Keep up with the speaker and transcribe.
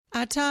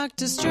I talk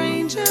to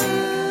strangers,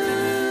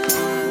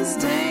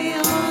 day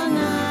or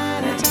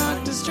night. I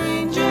talk to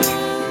strangers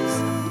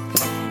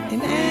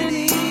in any